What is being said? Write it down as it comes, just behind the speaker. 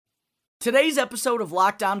Today's episode of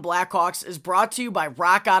Locked On Blackhawks is brought to you by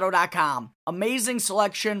RockAuto.com. Amazing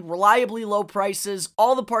selection, reliably low prices,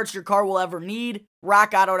 all the parts your car will ever need.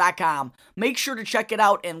 RockAuto.com. Make sure to check it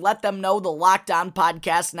out and let them know the Locked On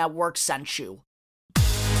Podcast Network sent you.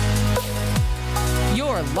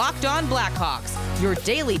 You're Locked On Blackhawks, your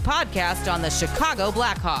daily podcast on the Chicago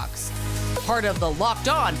Blackhawks. Part of the Locked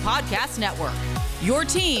On Podcast Network, your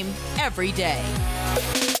team every day.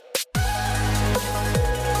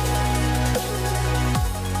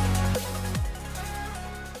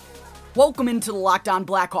 Welcome into the Locked On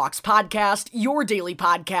Blackhawks podcast, your daily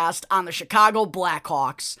podcast on the Chicago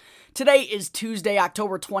Blackhawks. Today is Tuesday,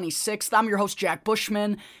 October 26th. I'm your host, Jack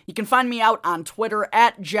Bushman. You can find me out on Twitter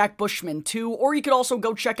at JackBushman2, or you could also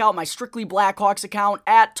go check out my Strictly Blackhawks account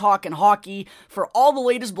at Talkin' Hockey for all the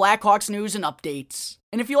latest Blackhawks news and updates.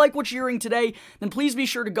 And if you like what you're hearing today, then please be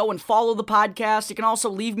sure to go and follow the podcast. You can also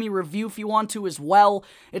leave me a review if you want to as well.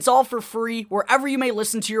 It's all for free wherever you may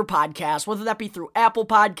listen to your podcast, whether that be through Apple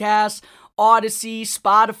Podcasts, Odyssey,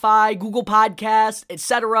 Spotify, Google Podcasts,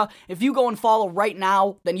 etc. If you go and follow right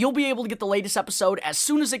now, then you'll be able to get the latest episode as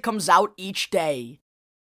soon as it comes out each day.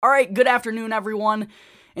 All right, good afternoon, everyone.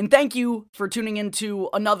 And thank you for tuning into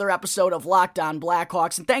another episode of Locked On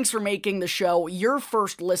Blackhawks. And thanks for making the show your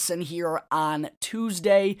first listen here on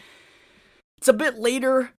Tuesday. It's a bit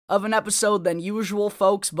later of an episode than usual,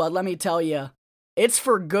 folks, but let me tell you, it's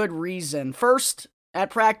for good reason. First, at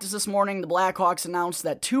practice this morning, the Blackhawks announced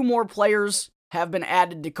that 2 more players have been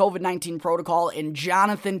added to COVID-19 protocol in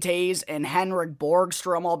Jonathan Toews and Henrik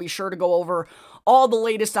Borgstrom. I'll be sure to go over all the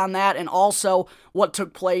latest on that and also what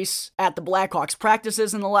took place at the Blackhawks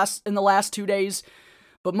practices in the last 2 days.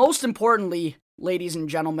 But most importantly, ladies and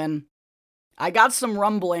gentlemen, I got some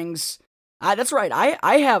rumblings. That's right,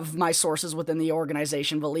 I have my sources within the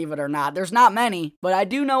organization, believe it or not. There's not many, but I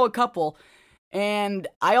do know a couple. And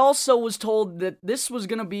I also was told that this was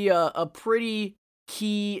going to be a pretty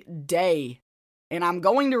key day. And I'm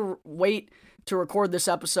going to wait to record this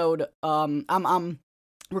episode. I'm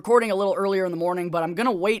recording a little earlier in the morning, but I'm going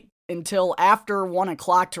to wait until after 1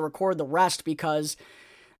 o'clock to record the rest because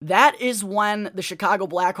that is when the Chicago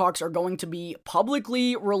Blackhawks are going to be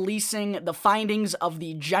publicly releasing the findings of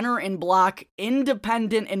the Jenner and Block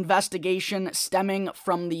independent investigation stemming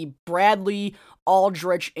from the Bradley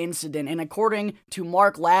Aldrich incident. And according to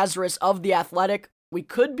Mark Lazarus of The Athletic, we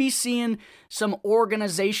could be seeing some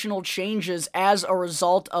organizational changes as a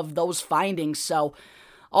result of those findings. So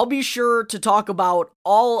I'll be sure to talk about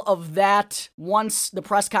all of that once the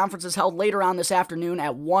press conference is held later on this afternoon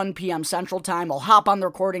at 1 p.m. Central Time. I'll hop on the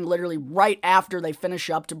recording literally right after they finish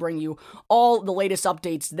up to bring you all the latest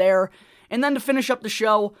updates there. And then to finish up the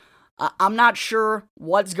show, I'm not sure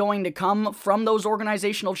what's going to come from those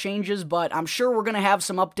organizational changes, but I'm sure we're going to have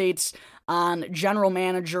some updates on General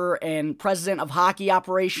Manager and President of Hockey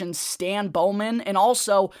Operations Stan Bowman. And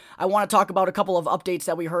also, I want to talk about a couple of updates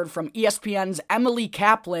that we heard from ESPN's Emily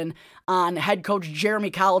Kaplan on head coach Jeremy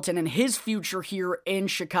Colleton and his future here in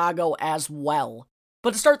Chicago as well.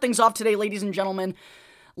 But to start things off today, ladies and gentlemen,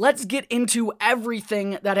 let's get into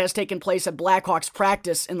everything that has taken place at Blackhawks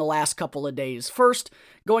practice in the last couple of days. First,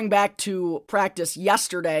 going back to practice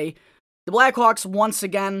yesterday, the Blackhawks once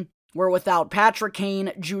again were without Patrick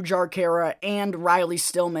Kane, Jujhar Khaira, and Riley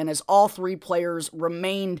Stillman as all 3 players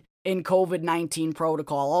remained in COVID-19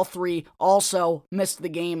 protocol. All 3 also missed the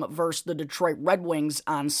game versus the Detroit Red Wings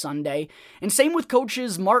on Sunday. And same with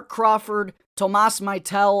coaches Mark Crawford, Tomas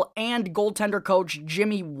Maitel, and goaltender coach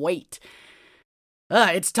Jimmy Waite.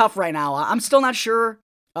 It's tough right now. I'm still not sure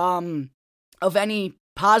of any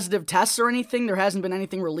positive tests or anything. There hasn't been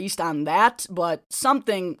anything released on that, but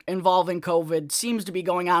something involving COVID seems to be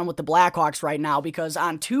going on with the Blackhawks right now because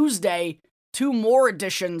on Tuesday, 2 more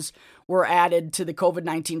additions were added to the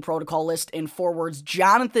COVID-19 protocol list in forwards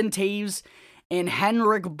Jonathan Toews and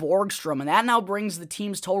Henrik Borgstrom, and that now brings the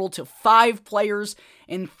team's total to 5 players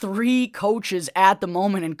and 3 coaches at the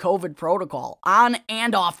moment in COVID protocol, on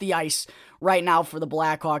and off the ice right now for the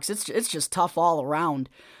Blackhawks. It's just tough all around.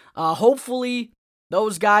 Hopefully,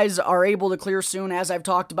 those guys are able to clear soon, as I've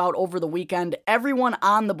talked about over the weekend. Everyone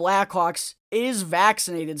on the Blackhawks is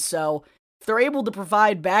vaccinated, so if they're able to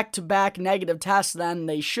provide back-to-back negative tests, then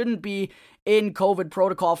they shouldn't be in COVID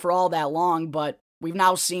protocol for all that long, but we've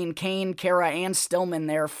now seen Kane, Khaira, and Stillman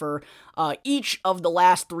there for each of the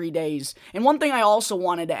last 3 days. And one thing I also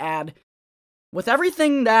wanted to add, with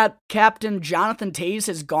everything that Captain Jonathan Toews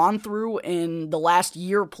has gone through in the last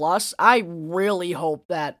year plus, I really hope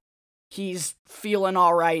that he's feeling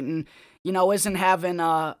all right and, isn't having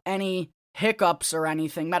any hiccups or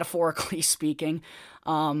anything, metaphorically speaking.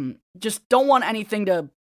 Just don't want anything to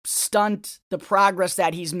stunt the progress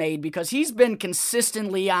that he's made, because he's been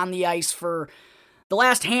consistently on the ice for the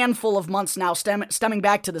last handful of months now, stemming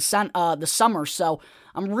back to the summer. So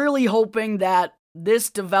I'm really hoping that this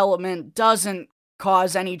development doesn't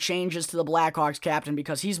cause any changes to the Blackhawks captain,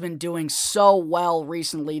 because he's been doing so well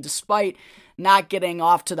recently. Despite not getting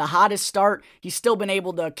off to the hottest start, he's still been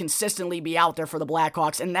able to consistently be out there for the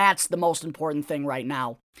Blackhawks, and that's the most important thing right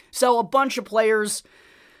now. So a bunch of players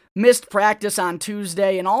missed practice on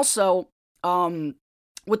Tuesday, and also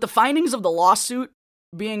with the findings of the lawsuit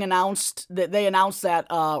being announced, that they announced that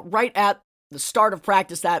right at the start of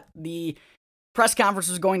practice that the press conference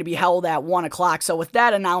was going to be held at 1 o'clock. So with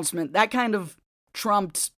that announcement, that kind of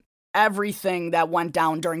trumped everything that went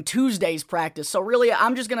down during Tuesday's practice. So really,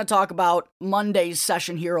 I'm just going to talk about Monday's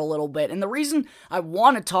session here a little bit. And the reason I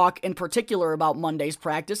want to talk in particular about Monday's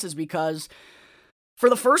practice is because for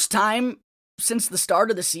the first time since the start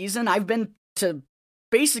of the season, I've been to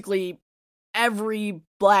basically every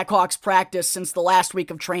Blackhawks practice since the last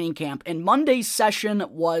week of training camp. And Monday's session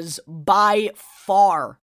was by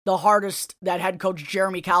far the hardest that head coach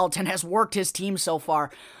Jeremy Colliton has worked his team so far.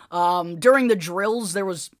 During the drills, there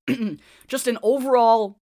was just an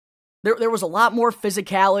overall, there was a lot more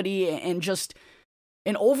physicality and just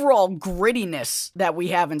an overall grittiness that we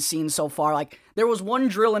haven't seen so far. Like, there was one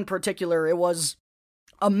drill in particular, it was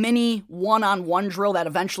a mini one-on-one drill that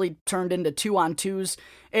eventually turned into 2-on-2s.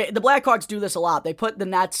 The Blackhawks do this a lot. They put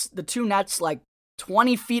the two nets like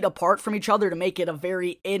 20 feet apart from each other to make it a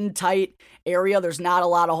very in-tight area. There's not a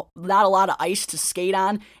lot of ice to skate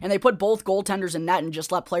on, and they put both goaltenders in net and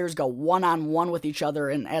just let players go one-on-one with each other,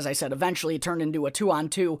 and as I said, eventually it turned into a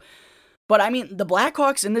 2-on-2. But I mean, the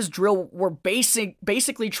Blackhawks in this drill were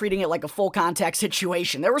basically treating it like a full contact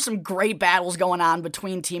situation. There were some great battles going on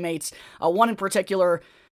between teammates. One in particular,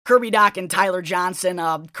 Kirby Dach and Tyler Johnson.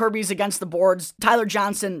 Kirby's against the boards. Tyler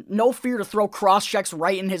Johnson, no fear to throw cross checks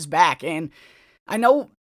right in his back, and I know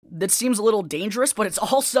that seems a little dangerous, but it's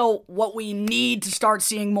also what we need to start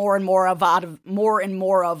seeing more and more of out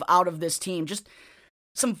of this team. Just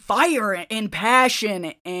some fire and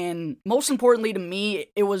passion, and most importantly to me,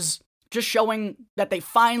 it was just showing that they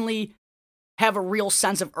finally have a real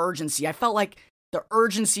sense of urgency. I felt like the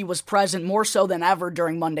urgency was present more so than ever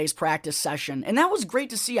during Monday's practice session, and that was great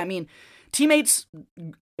to see. I mean, teammates,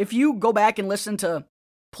 if you go back and listen to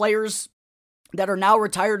players that are now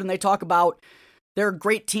retired and they talk about their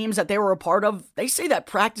great teams that they were a part of, they say that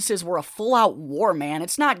practices were a full-out war, man.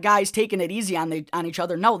 It's not guys taking it easy on each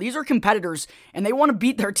other. No, these are competitors, and they want to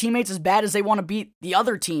beat their teammates as bad as they want to beat the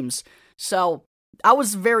other teams. So I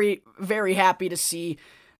was very, very happy to see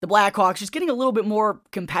the Blackhawks just getting a little bit more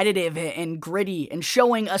competitive and gritty and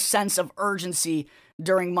showing a sense of urgency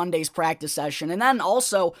during Monday's practice session. And then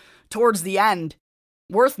also, towards the end,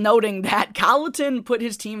 worth noting that Colliton put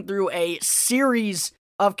his team through a series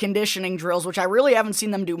of conditioning drills, which I really haven't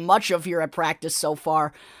seen them do much of here at practice so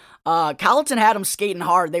far. Colliton had them skating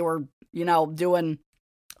hard. They were, doing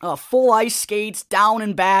full ice skates, down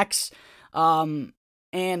and backs, and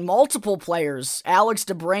multiple players, Alex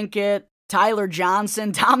DeBrincat, Tyler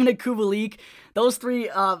Johnson, Dominik Kubalik, those three,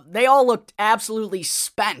 they all looked absolutely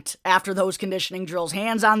spent after those conditioning drills,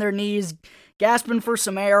 hands on their knees, gasping for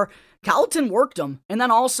some air. Colliton worked them. And then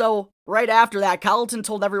also, right after that, Colliton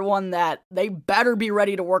told everyone that they better be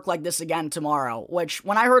ready to work like this again tomorrow, which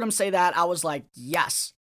when I heard him say that, I was like,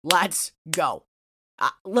 yes, let's go.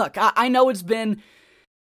 Look, I know it's been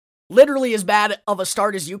literally as bad of a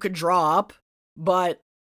start as you could draw up, but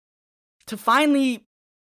to finally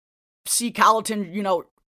see Colliton,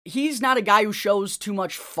 he's not a guy who shows too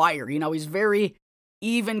much fire. He's very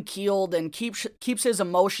even-keeled and keeps his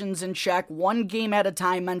emotions in check, one game at a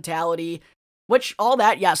time mentality, which all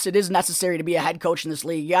that, yes, it is necessary to be a head coach in this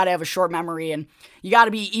league. You got to have a short memory, and you got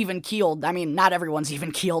to be even-keeled. I mean, not everyone's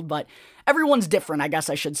even-keeled, but everyone's different, I guess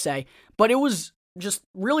I should say. But it was just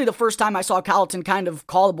really the first time I saw Colliton kind of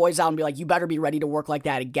call the boys out and be like, you better be ready to work like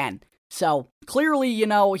that again. So clearly,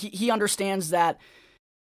 he understands that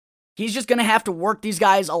he's just going to have to work these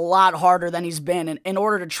guys a lot harder than he's been in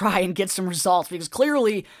order to try and get some results, because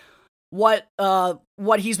clearly what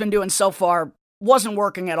he's been doing so far wasn't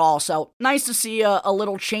working at all. So nice to see a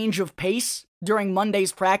little change of pace during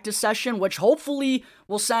Monday's practice session, which hopefully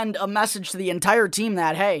will send a message to the entire team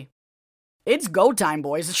that, hey, it's go time,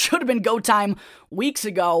 boys. It should have been go time weeks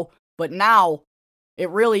ago, but now it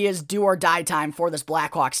really is do or die time for this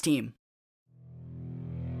Blackhawks team.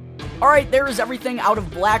 All right, there is everything out of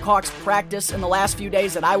Blackhawks practice in the last few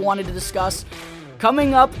days that I wanted to discuss.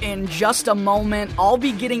 Coming up in just a moment, I'll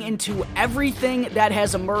be getting into everything that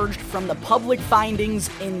has emerged from the public findings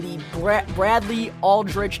in the Bradley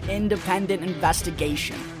Aldrich independent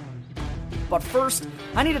investigation. But first,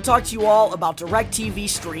 I need to talk to you all about DirecTV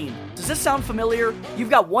Stream. Does this sound familiar?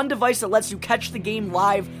 You've got one device that lets you catch the game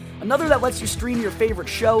live, another that lets you stream your favorite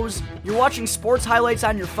shows, you're watching sports highlights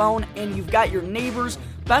on your phone, and you've got your neighbors,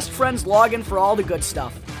 best friends login for all the good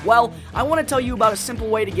stuff. Well, I want to tell you about a simple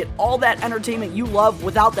way to get all that entertainment you love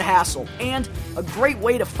without the hassle, and a great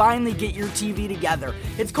way to finally get your TV together.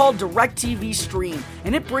 It's called DirecTV Stream,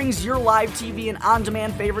 and it brings your live TV and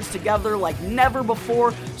on-demand favorites together like never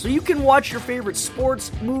before, so you can watch your favorite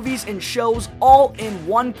sports, movies, and shows all in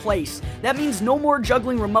one place. That means no more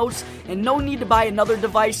juggling remotes and no need to buy another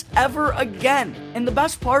device ever again. And the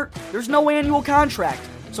best part, there's no annual contract.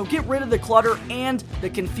 So get rid of the clutter and the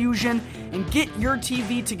confusion and get your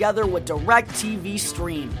TV together with DirecTV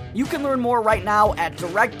Stream. You can learn more right now at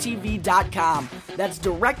directtv.com. That's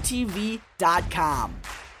directtv.com.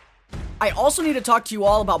 I also need to talk to you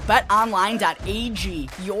all about betonline.ag,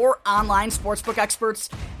 your online sportsbook experts,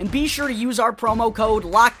 and be sure to use our promo code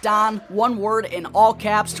LOCKEDON, one word in all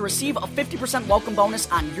caps, to receive a 50% welcome bonus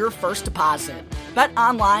on your first deposit.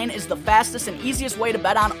 BetOnline is the fastest and easiest way to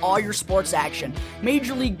bet on all your sports action.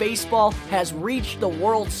 Major League Baseball has reached the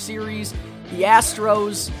World Series, the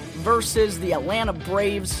Astros versus the Atlanta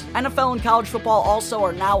Braves. NFL and college football also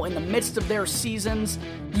are now in the midst of their seasons.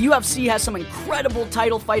 The UFC has some incredible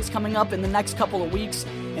title fights coming up in the next couple of weeks.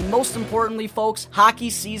 And most importantly, folks, hockey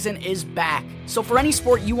season is back. So for any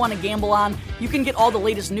sport you want to gamble on, you can get all the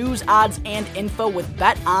latest news, odds, and info with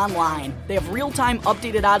BetOnline. They have real-time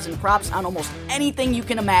updated odds and props on almost anything you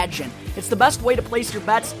can imagine. It's the best way to place your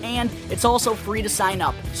bets, and it's also free to sign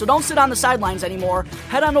up. So don't sit on the sidelines anymore.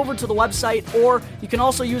 Head on over to the website, or you can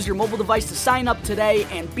also use your mobile device to sign up today,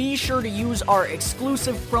 and be sure to use our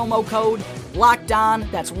exclusive promo code LOCKEDON,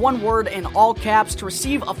 that's one word in all caps, to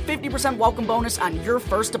receive a 50% welcome bonus on your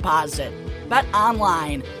first deposit.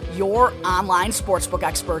 BetOnline, your online sportsbook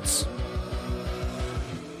experts.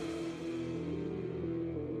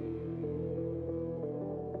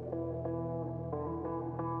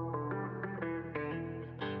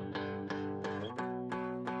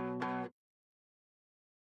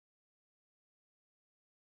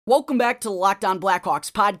 Welcome back to the Locked On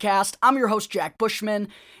Blackhawks podcast. I'm your host, Jack Bushman.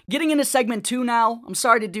 Getting into segment 2 now. I'm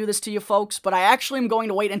sorry to do this to you folks, but I actually am going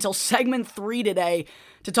to wait until segment 3 today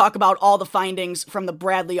to talk about all the findings from the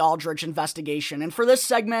Bradley Aldrich investigation. And for this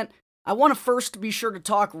segment, I want to first be sure to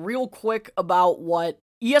talk real quick about what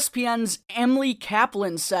ESPN's Emily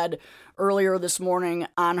Kaplan said earlier this morning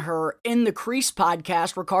on her In the Crease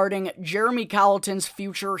podcast regarding Jeremy Colliton's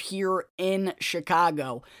future here in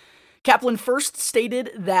Chicago. Kaplan first stated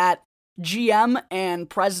that GM and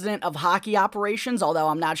president of hockey operations, although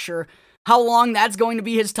I'm not sure how long that's going to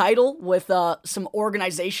be his title, with some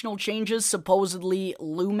organizational changes supposedly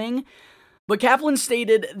looming. But Kaplan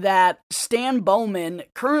stated that Stan Bowman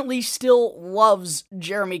currently still loves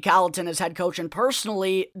Jeremy Colliton as head coach and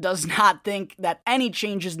personally does not think that any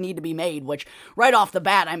changes need to be made, which right off the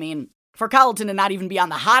bat, I mean, for Colliton to not even be on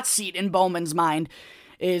the hot seat in Bowman's mind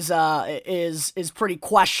is pretty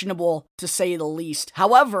questionable, to say the least.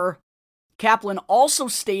 However, Kaplan also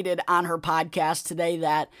stated on her podcast today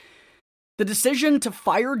that the decision to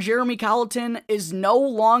fire Jeremy Colliton is no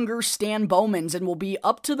longer Stan Bowman's and will be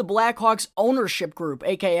up to the Blackhawks ownership group,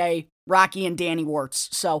 aka Rocky and Danny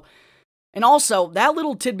Wirtz. So, and also that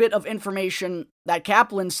little tidbit of information that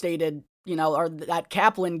Kaplan stated, or that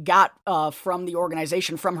Kaplan got from the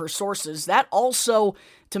organization, from her sources, that also,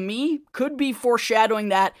 to me, could be foreshadowing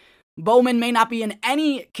that Bowman may not be in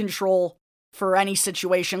any control for any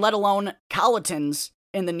situation, let alone Colliton's,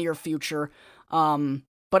 in the near future.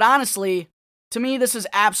 But honestly, to me, this is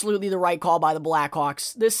absolutely the right call by the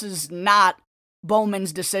Blackhawks. This is not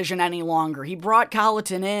Bowman's decision any longer. He brought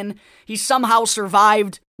Colliton in. He somehow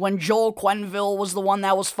survived when Joel Quenneville was the one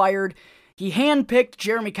that was fired. He handpicked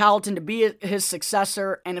Jeremy Colliton to be his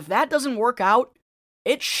successor, and if that doesn't work out,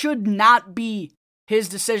 it should not be his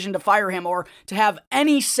decision to fire him or to have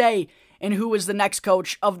any say in who is the next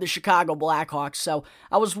coach of the Chicago Blackhawks. So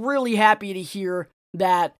I was really happy to hear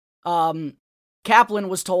that Kaplan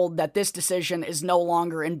was told that this decision is no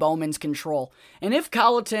longer in Bowman's control. And if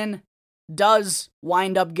Colliton does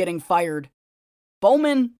wind up getting fired,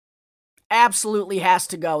 Bowman absolutely has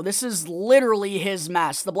to go. This is literally his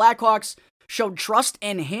mess. The Blackhawks showed trust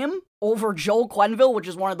in him over Joel Quenneville, which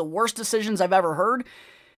is one of the worst decisions I've ever heard.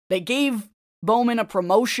 They gave Bowman a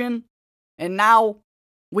promotion, and now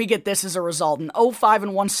we get this as a result. An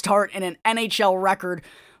 0-5-1 start and an NHL record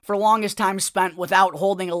for longest time spent without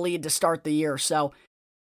holding a lead to start the year. So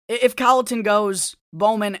if Colliton goes,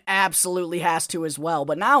 Bowman absolutely has to as well.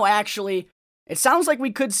 But now actually, it sounds like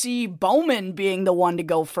we could see Bowman being the one to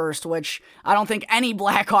go first, which I don't think any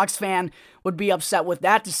Blackhawks fan would be upset with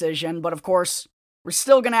that decision. But of course, we're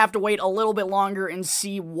still going to have to wait a little bit longer and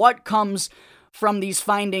see what comes from these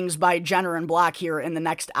findings by Jenner and Block here in the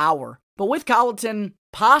next hour. But with Colliton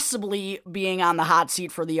possibly being on the hot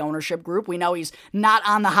seat for the ownership group, we know he's not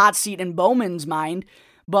on the hot seat in Bowman's mind,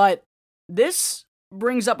 but this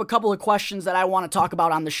brings up a couple of questions that I want to talk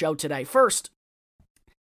about on the show today. First,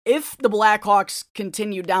 if the Blackhawks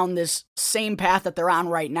continue down this same path that they're on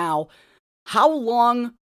right now, how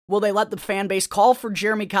long will they let the fan base call for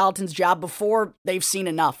Jeremy Colliton's job before they've seen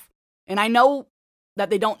enough? And I know that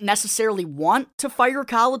they don't necessarily want to fire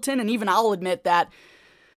Colliton, and even I'll admit that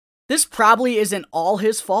this probably isn't all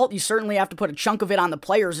his fault. You certainly have to put a chunk of it on the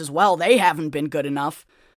players as well. They haven't been good enough.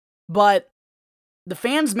 But the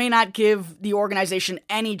fans may not give the organization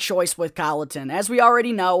any choice with Colliton. As we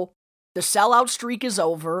already know, the sellout streak is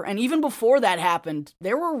over, and even before that happened,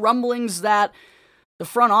 there were rumblings that the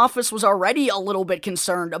front office was already a little bit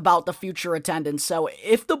concerned about the future attendance. So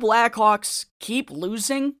if the Blackhawks keep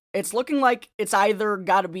losing, it's looking like it's either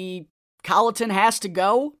got to be Colliton has to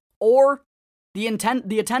go, or the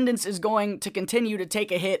attendance is going to continue to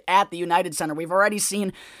take a hit at the United Center. We've already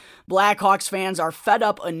seen Blackhawks fans are fed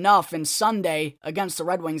up enough in Sunday against the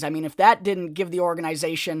Red Wings. I mean, if that didn't give the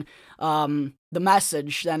organization the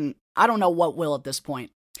message, then I don't know what will at this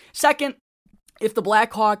point. Second, if the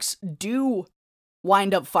Blackhawks do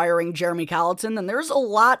wind up firing Jeremy Colliton, then there's a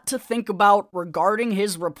lot to think about regarding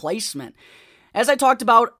his replacement. As I talked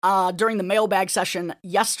about during the mailbag session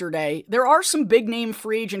yesterday, there are some big-name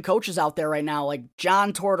free agent coaches out there right now, like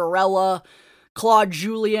John Tortorella, Claude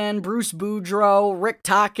Julien, Bruce Boudreau, Rick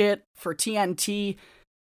Tocchet for TNT.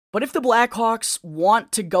 But if the Blackhawks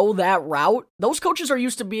want to go that route, those coaches are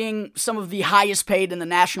used to being some of the highest paid in the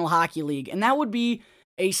National Hockey League, and that would be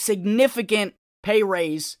a significant pay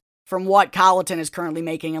raise from what Colliton is currently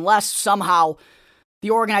making, unless somehow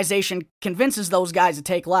the organization convinces those guys to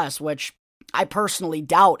take less, which I personally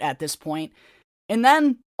doubt at this point. And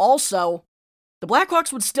then, also, the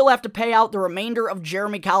Blackhawks would still have to pay out the remainder of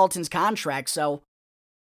Jeremy Colliton's contract, so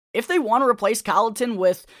if they want to replace Colliton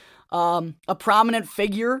with a prominent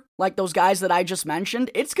figure like those guys that I just mentioned,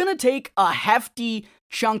 it's going to take a hefty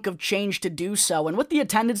chunk of change to do so. And with the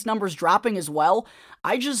attendance numbers dropping as well,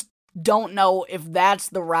 I just don't know if that's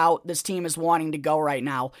the route this team is wanting to go right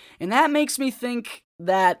now. And that makes me think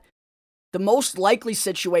that the most likely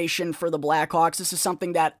situation for the Blackhawks, this is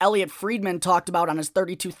something that Elliot Friedman talked about on his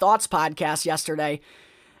 32 Thoughts podcast yesterday.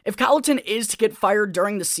 If Colliton is to get fired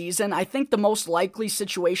during the season, I think the most likely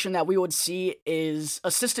situation that we would see is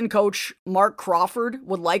assistant coach Mark Crawford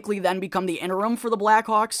would likely then become the interim for the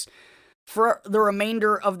Blackhawks for the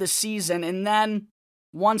remainder of the season. And then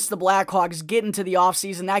once the Blackhawks get into the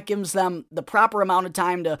offseason, that gives them the proper amount of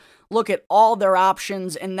time to look at all their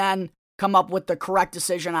options and then come up with the correct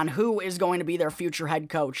decision on who is going to be their future head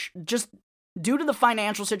coach. Just due to the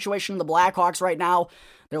financial situation of the Blackhawks right now,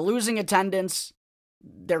 they're losing attendance.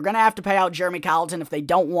 They're going to have to pay out Jeremy Colliton if they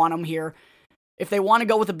don't want him here. If they want to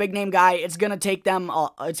go with a big name guy, it's going to take them,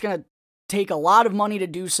 it's going to take a lot of money to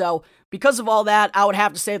do so. Because of all that, I would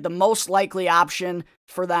have to say that the most likely option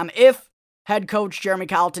for them, if head coach Jeremy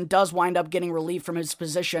Colliton does wind up getting relief from his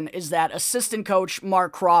position, is that assistant coach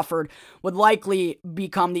Mark Crawford would likely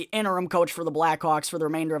become the interim coach for the Blackhawks for the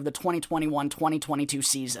remainder of the 2021-2022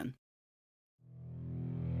 season.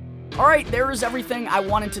 All right, there is everything I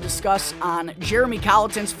wanted to discuss on Jeremy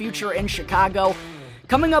Colliton's future in Chicago.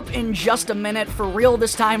 Coming up in just a minute, for real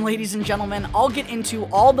this time, ladies and gentlemen, I'll get into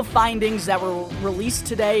all the findings that were released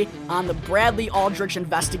today on the Bradley Aldrich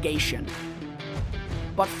investigation.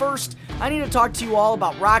 But first, I need to talk to you all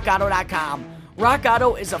about RockAuto.com. Rock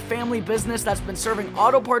Auto is a family business that's been serving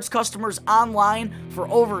auto parts customers online for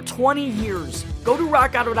over 20 years. Go to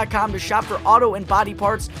RockAuto.com to shop for auto and body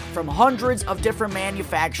parts from hundreds of different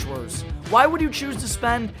manufacturers. Why would you choose to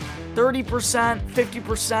spend 30%,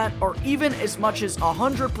 50%, or even as much as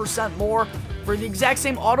 100% more for the exact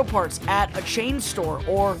same auto parts at a chain store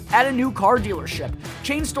or at a new car dealership?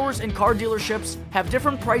 Chain stores and car dealerships have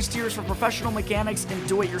different price tiers for professional mechanics and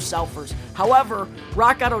do-it-yourselfers. However,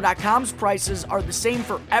 RockAuto.com's prices are the same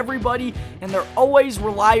for everybody, and they're always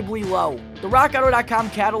reliably low. The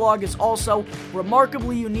RockAuto.com catalog is also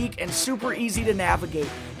remarkably unique and super easy to navigate.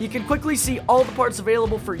 You can quickly see all the parts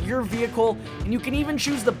available for your vehicle, and you can even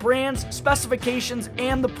choose the brands, specifications,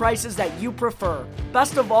 and the prices that you prefer.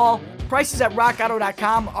 Best of all, Prices at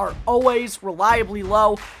rockauto.com are always reliably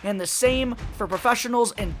low, and the same for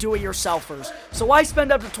professionals and do-it-yourselfers. So why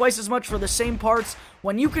spend up to twice as much for the same parts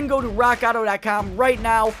when you can go to rockauto.com right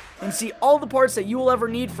now and see all the parts that you will ever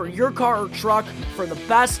need for your car or truck for the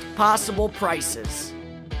best possible prices?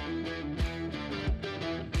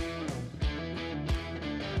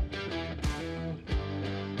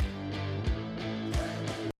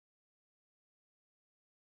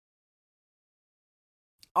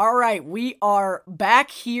 All right, we are back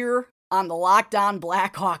here on the Locked On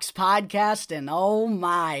Blackhawks podcast, and oh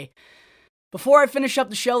my. Before I finish up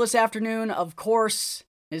the show this afternoon, of course,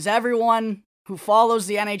 as everyone who follows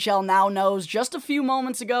the NHL now knows, just a few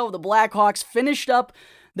moments ago, the Blackhawks finished up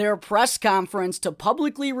their press conference to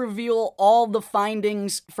publicly reveal all the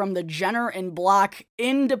findings from the Jenner and Block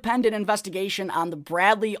independent investigation on the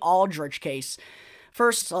Bradley Aldrich case.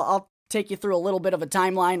 First, I'll take you through a little bit of a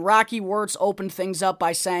timeline. Rocky Wirtz opened things up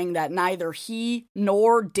by saying that neither he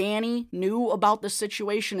nor Danny knew about the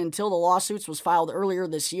situation until the lawsuits was filed earlier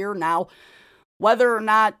this year. Now, whether or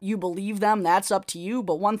not you believe them, that's up to you,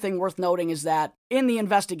 but one thing worth noting is that in the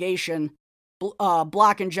investigation,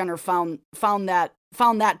 Block and Jenner found that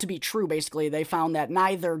to be true, basically. They found that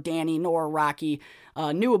neither Danny nor Rocky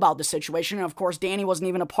knew about the situation. And of course, Danny wasn't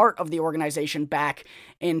even a part of the organization back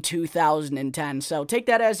in 2010. So take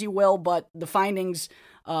that as you will, but the findings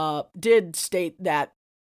did state that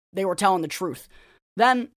they were telling the truth.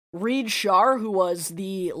 Then Reid Schar, who was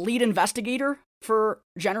the lead investigator for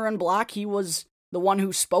Jenner and Block, he was the one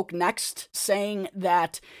who spoke next, saying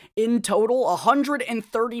that in total,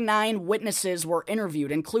 139 witnesses were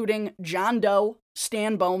interviewed, including John Doe,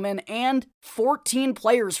 Stan Bowman, and 14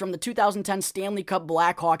 players from the 2010 Stanley Cup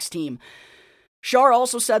Blackhawks team. Schar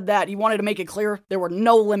also said that he wanted to make it clear there were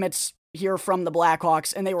no limits here from the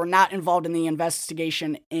Blackhawks, and they were not involved in the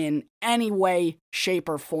investigation in any way, shape,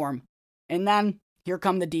 or form. And then, here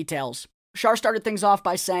come the details. Schar started things off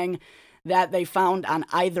by saying that they found on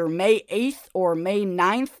either May 8th or May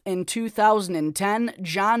 9th in 2010,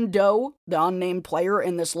 John Doe, the unnamed player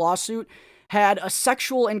in this lawsuit, had a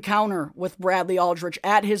sexual encounter with Bradley Aldrich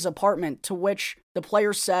at his apartment, to which the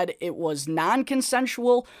player said it was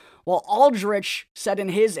non-consensual, while Aldrich said in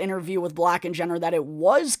his interview with Block and Jenner that it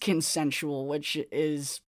was consensual, which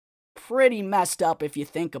is pretty messed up if you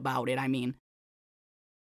think about it. I mean,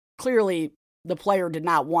 clearly the player did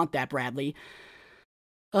not want that, Bradley.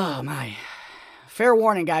 Oh my. Fair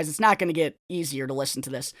warning, guys, it's not going to get easier to listen to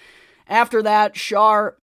this. After that,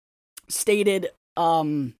 Schar stated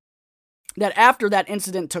that after that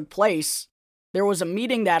incident took place, there was a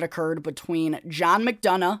meeting that occurred between John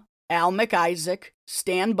McDonough, Al McIsaac,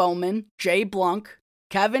 Stan Bowman, Jay Blunk,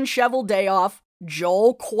 Kevin Cheveldayoff,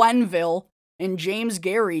 Joel Quenneville, and James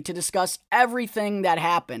Gary to discuss everything that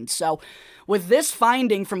happened. So, with this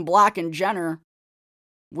finding from Block and Jenner,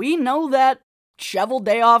 we know that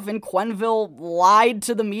Cheveldayoff and Quenneville lied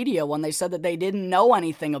to the media when they said that they didn't know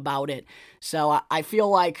anything about it. So I feel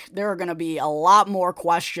like there are going to be a lot more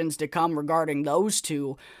questions to come regarding those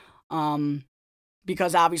two.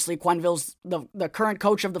 Because obviously Quenneville's the current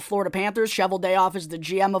coach of the Florida Panthers. Cheveldayoff is the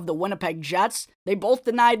GM of the Winnipeg Jets. They both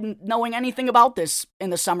denied knowing anything about this in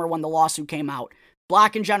the summer when the lawsuit came out.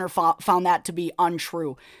 Block and Jenner found that to be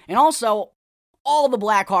untrue. And also, all the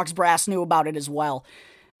Blackhawks brass knew about it as well.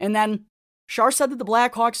 And then Schar said that the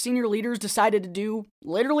Blackhawks senior leaders decided to do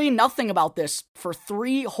literally nothing about this for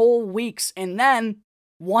 3 whole weeks. And then,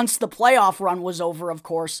 once the playoff run was over, of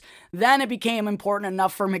course, then it became important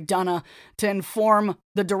enough for McDonough to inform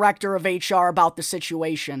the director of HR about the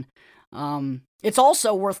situation. It's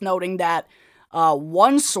also worth noting that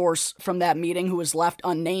one source from that meeting, who was left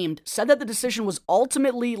unnamed, said that the decision was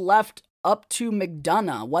ultimately left up to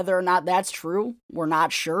McDonough. Whether or not that's true, we're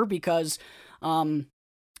not sure, because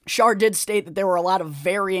Schar did state that there were a lot of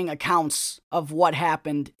varying accounts of what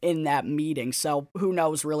happened in that meeting. So who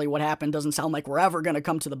knows really what happened? Doesn't sound like we're ever going to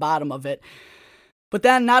come to the bottom of it. But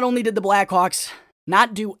then not only did the Blackhawks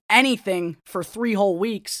not do anything for 3 whole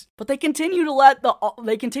weeks, but they continue to let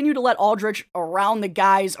Aldrich around the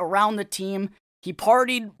guys, around the team. He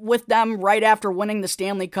partied with them right after winning the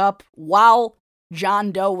Stanley Cup while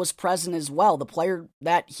John Doe was present as well, the player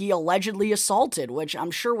that he allegedly assaulted, which I'm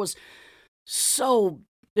sure was so...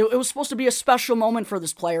 It was supposed to be a special moment for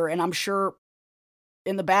this player, and I'm sure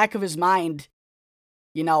in the back of his mind,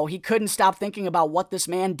 you know, he couldn't stop thinking about what this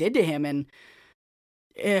man did to him, and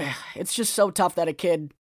it's just so tough that a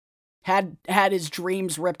kid had his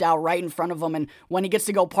dreams ripped out right in front of him, and when he gets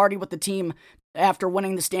to go party with the team after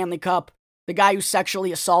winning the Stanley Cup, the guy who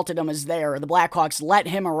sexually assaulted him is there. The Blackhawks let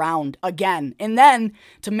him around again, and then,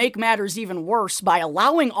 to make matters even worse, by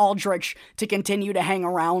allowing Aldrich to continue to hang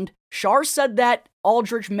around, Shar said that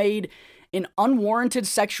Aldrich made an unwarranted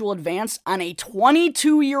sexual advance on a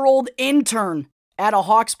 22-year-old intern at a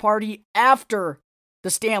Hawks party after the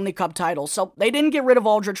Stanley Cup title. So they didn't get rid of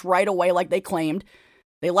Aldrich right away like they claimed.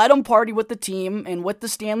 They let him party with the team and with the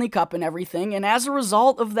Stanley Cup and everything. And as a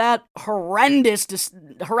result of that horrendous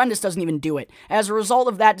doesn't even do it. As a result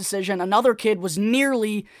of that decision, another kid was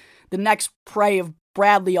nearly the next prey of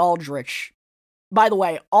Bradley Aldrich. By the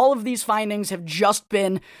way, all of these findings have just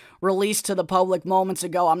been released to the public moments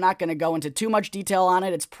ago. I'm not going to go into too much detail on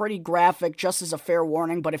it. It's pretty graphic, just as a fair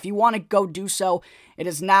warning. But if you want to go do so, it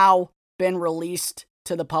has now been released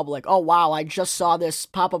to the public. Oh, wow, I just saw this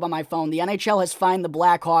pop up on my phone. The NHL has fined the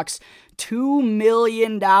Blackhawks $2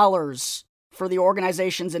 million for the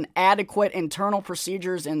organization's inadequate internal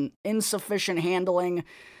procedures and insufficient handling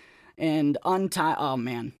and oh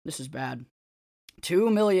man, this is bad.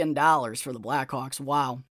 $2 million for the Blackhawks.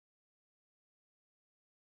 Wow.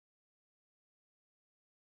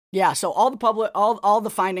 Yeah, so all the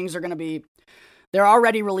findings are going to be, they're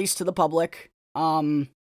already released to the public. And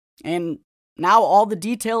now all the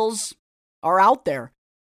details are out there.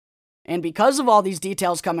 And because of all these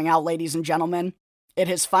details coming out, ladies and gentlemen, it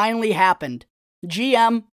has finally happened.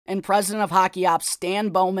 GM and president of Hockey Ops, Stan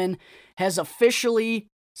Bowman, has officially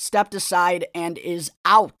stepped aside and is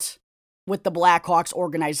out with the Blackhawks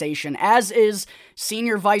organization, as is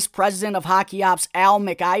senior vice president of Hockey Ops, Al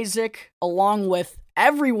McIsaac, along with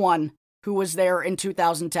everyone who was there in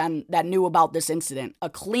 2010 that knew about this incident. A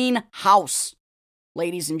clean house,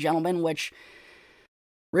 ladies and gentlemen, which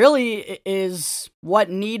really is what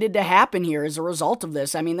needed to happen here as a result of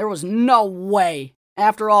this. I mean, there was no way,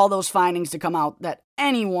 after all those findings to come out, that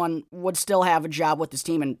anyone would still have a job with this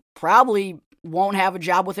team and probably won't have a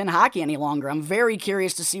job within hockey any longer. I'm very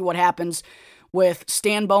curious to see what happens with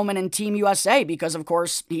Stan Bowman and Team USA because, of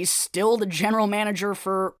course, he's still the general manager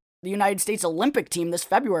for the United States Olympic team this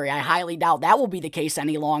February. I highly doubt that will be the case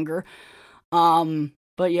any longer.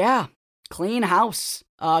 But yeah, clean house.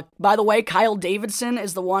 By the way, Kyle Davidson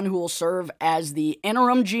is the one who will serve as the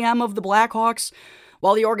interim GM of the Blackhawks,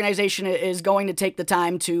 while the organization is going to take the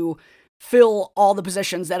time to fill all the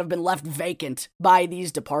positions that have been left vacant by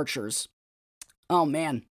these departures. Oh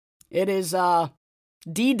man, it is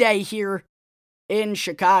D-Day here in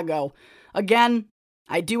Chicago. Again,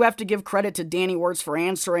 I do have to give credit to Danny Wirtz for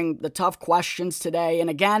answering the tough questions today. And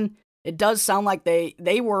again, it does sound like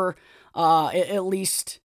they were at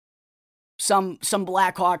least some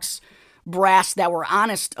Blackhawks brass that were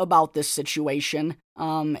honest about this situation.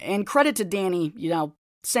 And credit to Danny,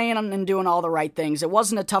 saying and doing all the right things. It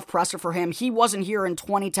wasn't a tough presser for him. He wasn't here in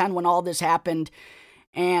 2010 when all this happened.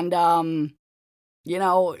 And,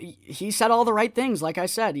 he said all the right things. Like I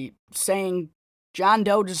said, saying John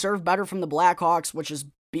Doe deserved better from the Blackhawks, which is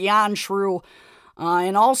beyond true.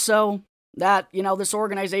 And also that, this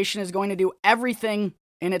organization is going to do everything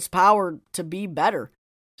in its power to be better.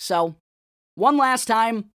 So, one last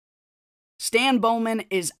time, Stan Bowman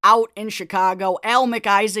is out in Chicago. Al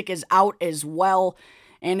McIsaac is out as well.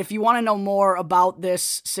 And if you want to know more about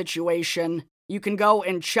this situation, you can go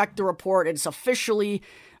and check the report. It's officially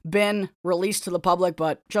been released to the public,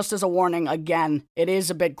 but just as a warning, again, it is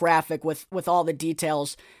a bit graphic with all the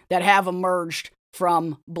details that have emerged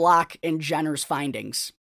from Block and Jenner's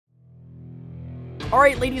findings. All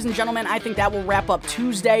right, ladies and gentlemen, I think that will wrap up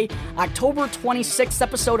Tuesday, October 26th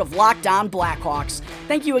episode of Locked On Blackhawks.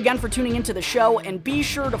 Thank you again for tuning into the show, and be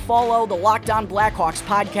sure to follow the Locked On Blackhawks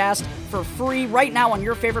podcast for free right now on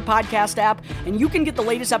your favorite podcast app, and you can get the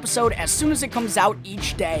latest episode as soon as it comes out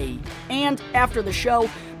each day. And after the show,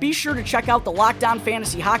 be sure to check out the Locked On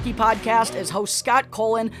Fantasy Hockey podcast as host Scott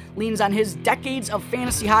Cullen leans on his decades of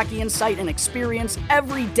fantasy hockey insight and experience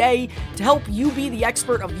every day to help you be the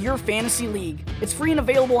expert of your fantasy league. It's free and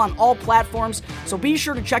available on all platforms, so be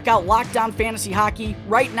sure to check out Locked On Fantasy Hockey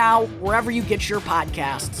right now wherever you get your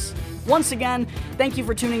podcasts. Once again, thank you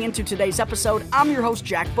for tuning into today's episode. I'm your host,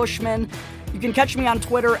 Jack Bushman. You can catch me on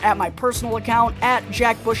Twitter at my personal account at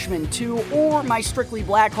JackBushman2 or my Strictly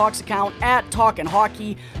Blackhawks account at Talkin'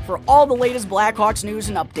 Hockey for all the latest Blackhawks news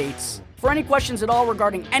and updates. For any questions at all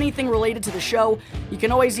regarding anything related to the show, you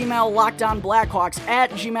can always email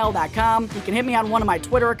lockedonblackhawks@gmail.com. You can hit me on one of my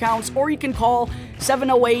Twitter accounts, or you can call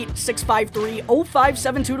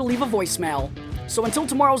 708-653-0572 to leave a voicemail. So until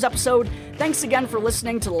tomorrow's episode, thanks again for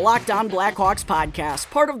listening to the Locked On Blackhawks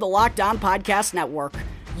podcast, part of the Locked On Podcast Network.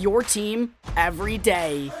 Your team every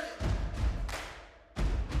day.